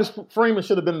 Marcus Freeman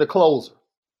should have been the closer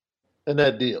in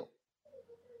that deal.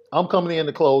 I'm coming in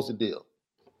to close the deal.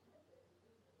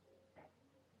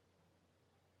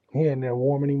 He in there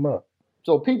warming him up.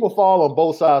 So people fall on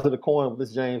both sides of the coin with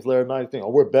this James Laurinaitis thing. Oh,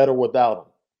 we're better without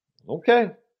him.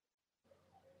 Okay.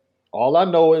 All I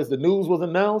know is the news was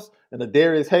announced and the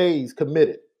Darius Hayes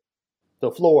committed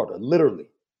to Florida, literally,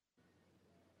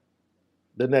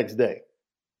 the next day.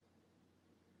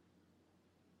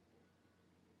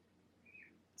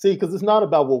 See, because it's not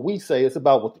about what we say, it's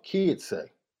about what the kids say.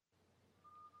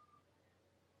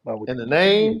 And the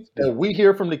name that we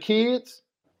hear from the kids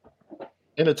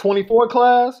in the 24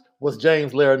 class was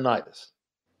James Laurinaitis.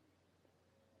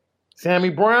 Sammy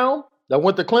Brown, that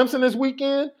went to Clemson this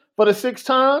weekend for the 6th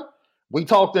time, we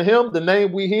talked to him. The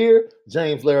name we hear,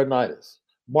 James Laurinaitis,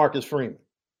 Marcus Freeman.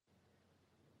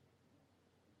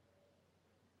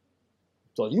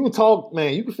 So you can talk,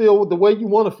 man, you can feel the way you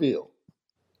want to feel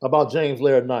about James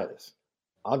Laurinaitis.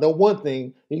 I know one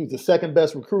thing, he was the second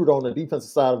best recruiter on the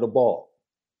defensive side of the ball.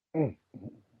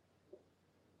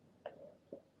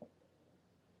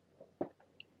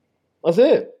 That's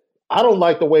it. I don't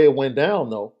like the way it went down,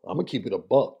 though. I'm going to keep it a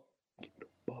buck.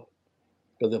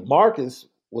 Because if Marcus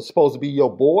was supposed to be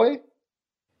your boy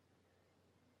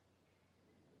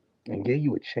and gave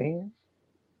you a chance,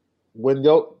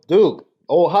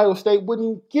 Ohio State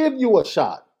wouldn't give you a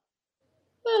shot.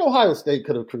 Man, Ohio State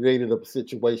could have created a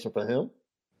situation for him.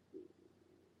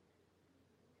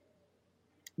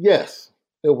 Yes,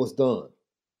 it was done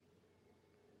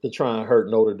to try and hurt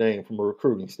Notre Dame from a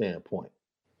recruiting standpoint.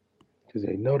 Because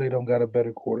they know they don't got a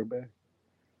better quarterback.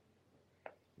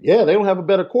 Yeah, they don't have a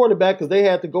better quarterback because they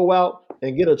had to go out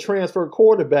and get a transfer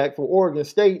quarterback from Oregon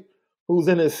State who's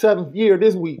in his 7th year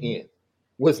this weekend.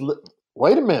 Wait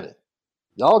a minute.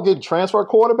 Y'all getting transfer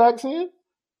quarterbacks in?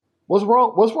 What's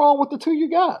wrong? What's wrong with the 2 you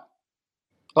got?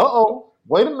 Uh-oh.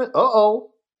 Wait a minute.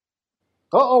 Uh-oh.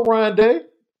 Uh-oh, Ryan Day.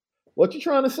 What you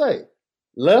trying to say?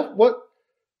 Left? What?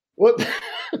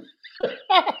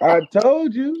 I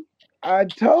told you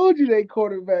that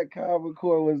quarterback Kyle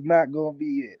McCoy was not going to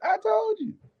be it. I told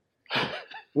you.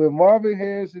 When Marvin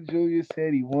Harrison Jr.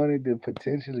 said he wanted to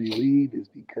potentially leave, it's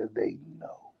because they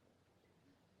know.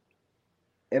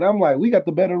 And I'm like, we got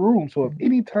the better room, so if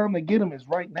any time they get him is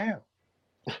right now.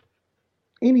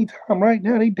 Anytime right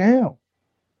now, they down.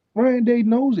 Ryan Day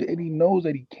knows it, and he knows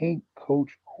that he can't coach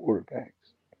quarterbacks.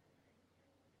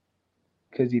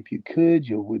 Because if you could,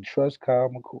 you would trust Kyle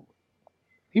McCoy.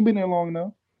 He been there long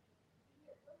enough.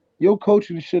 Your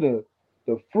coaching should have,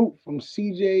 the fruit from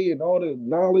CJ and all the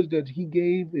knowledge that he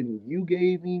gave and you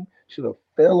gave him should have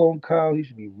fell on Kyle. He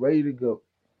should be ready to go.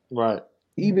 Right.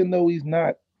 Even though he's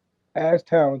not as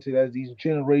talented as these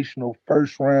generational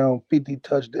first round 50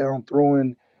 touchdown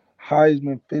throwing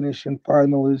Heisman finishing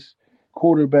finalists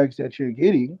quarterbacks that you're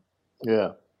getting.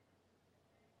 Yeah.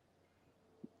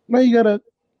 Now you got a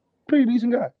pretty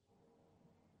decent guy.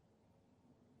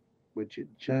 But you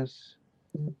just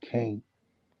can't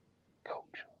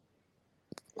coach.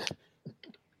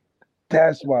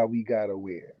 That's why we gotta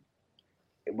win.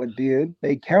 But then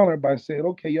they counter by saying,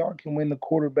 okay, y'all can win the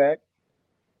quarterback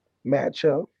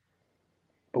matchup,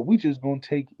 but we just gonna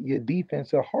take your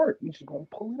defense at heart. We just gonna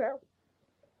pull it out.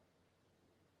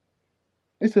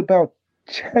 It's about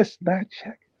chess, not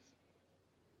checkers.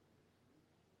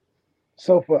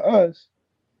 So for us,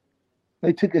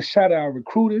 they took a shot at our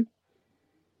recruiting.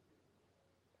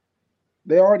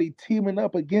 They already teaming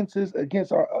up against us,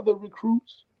 against our other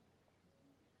recruits.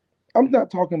 I'm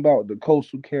not talking about the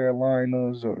Coastal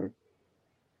Carolinas or,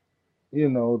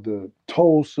 the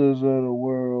Tulsas of the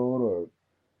world or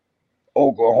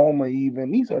Oklahoma even.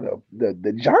 These are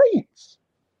the Giants.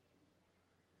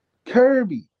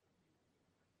 Kirby.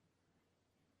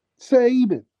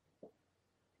 Saban.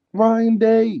 Ryan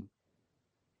Day.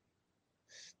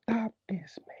 Stop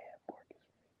this, man, Marcus.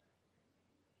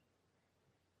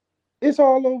 It's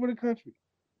all over the country.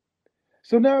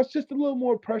 So now it's just a little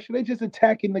more pressure. They just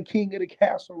attacking the king of the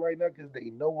castle right now because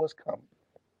they know what's coming.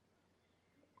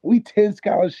 We 10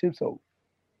 scholarships over.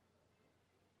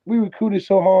 We recruited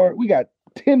so hard. We got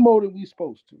 10 more than we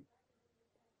supposed to.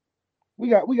 We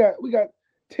got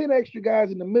 10 extra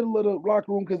guys in the middle of the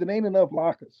locker room because it ain't enough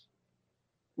lockers.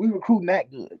 We recruiting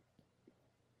that good.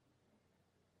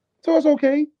 So it's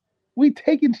okay. We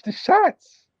taking the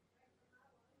shots.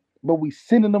 But we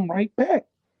sending them right back.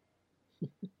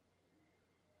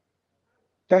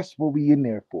 That's what we in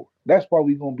there for. That's why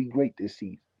we going to be great this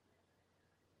season.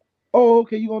 Oh,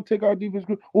 okay, you're going to take our defense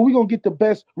group. Well, we're going to get the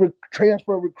best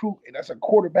transfer recruit, and that's a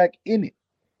quarterback in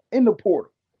the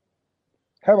portal.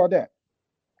 How about that?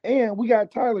 And we got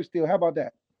Tyler still. How about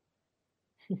that?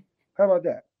 How about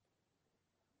that?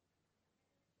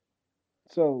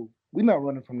 So we're not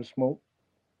running from the smoke.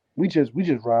 We just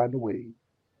ride the wave.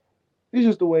 It's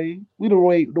just the wave. We the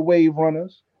wave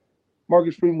runners.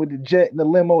 Marcus Freeman with the jet and the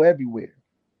limo everywhere.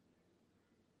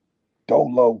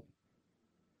 Dolo.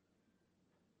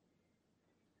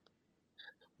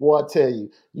 Boy, I tell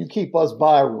you, you keep us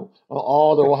viral on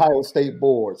all the Ohio State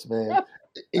boards, man.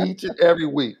 Each and every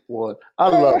week, boy. I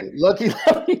love it. Lucky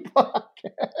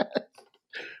Podcast.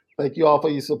 Thank you all for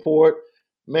your support.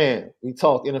 Man, we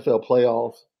talk NFL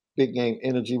playoffs, big game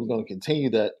energy. We're going to continue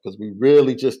that because we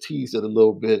really just teased it a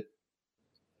little bit.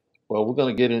 Well, we're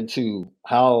going to get into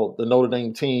how the Notre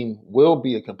Dame team will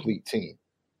be a complete team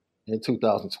in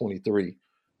 2023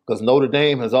 because Notre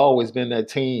Dame has always been that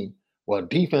team. Well,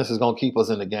 defense is going to keep us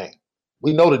in the game.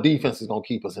 We know the defense is going to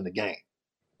keep us in the game,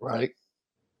 right?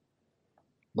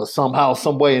 But somehow,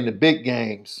 some way in the big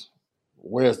games,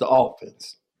 where's the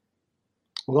offense?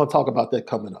 We're going to talk about that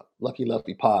coming up. Lucky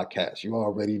Lefty Podcast. You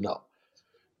already know.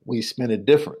 We spin it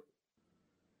different.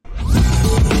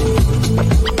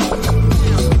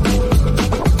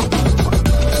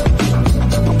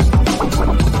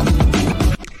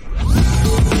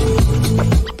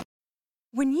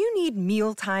 When you need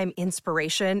mealtime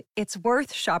inspiration, it's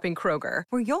worth shopping Kroger,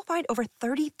 where you'll find over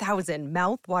 30,000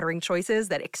 mouth-watering choices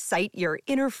that excite your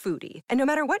inner foodie. And no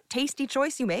matter what tasty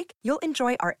choice you make, you'll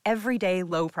enjoy our everyday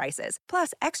low prices,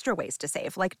 plus extra ways to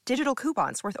save, like digital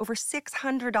coupons worth over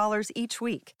 $600 each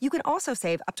week. You can also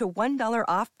save up to $1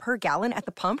 off per gallon at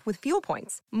the pump with fuel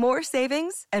points. More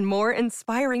savings and more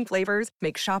inspiring flavors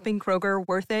make shopping Kroger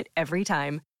worth it every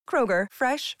time. Kroger,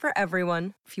 fresh for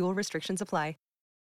everyone. Fuel restrictions apply.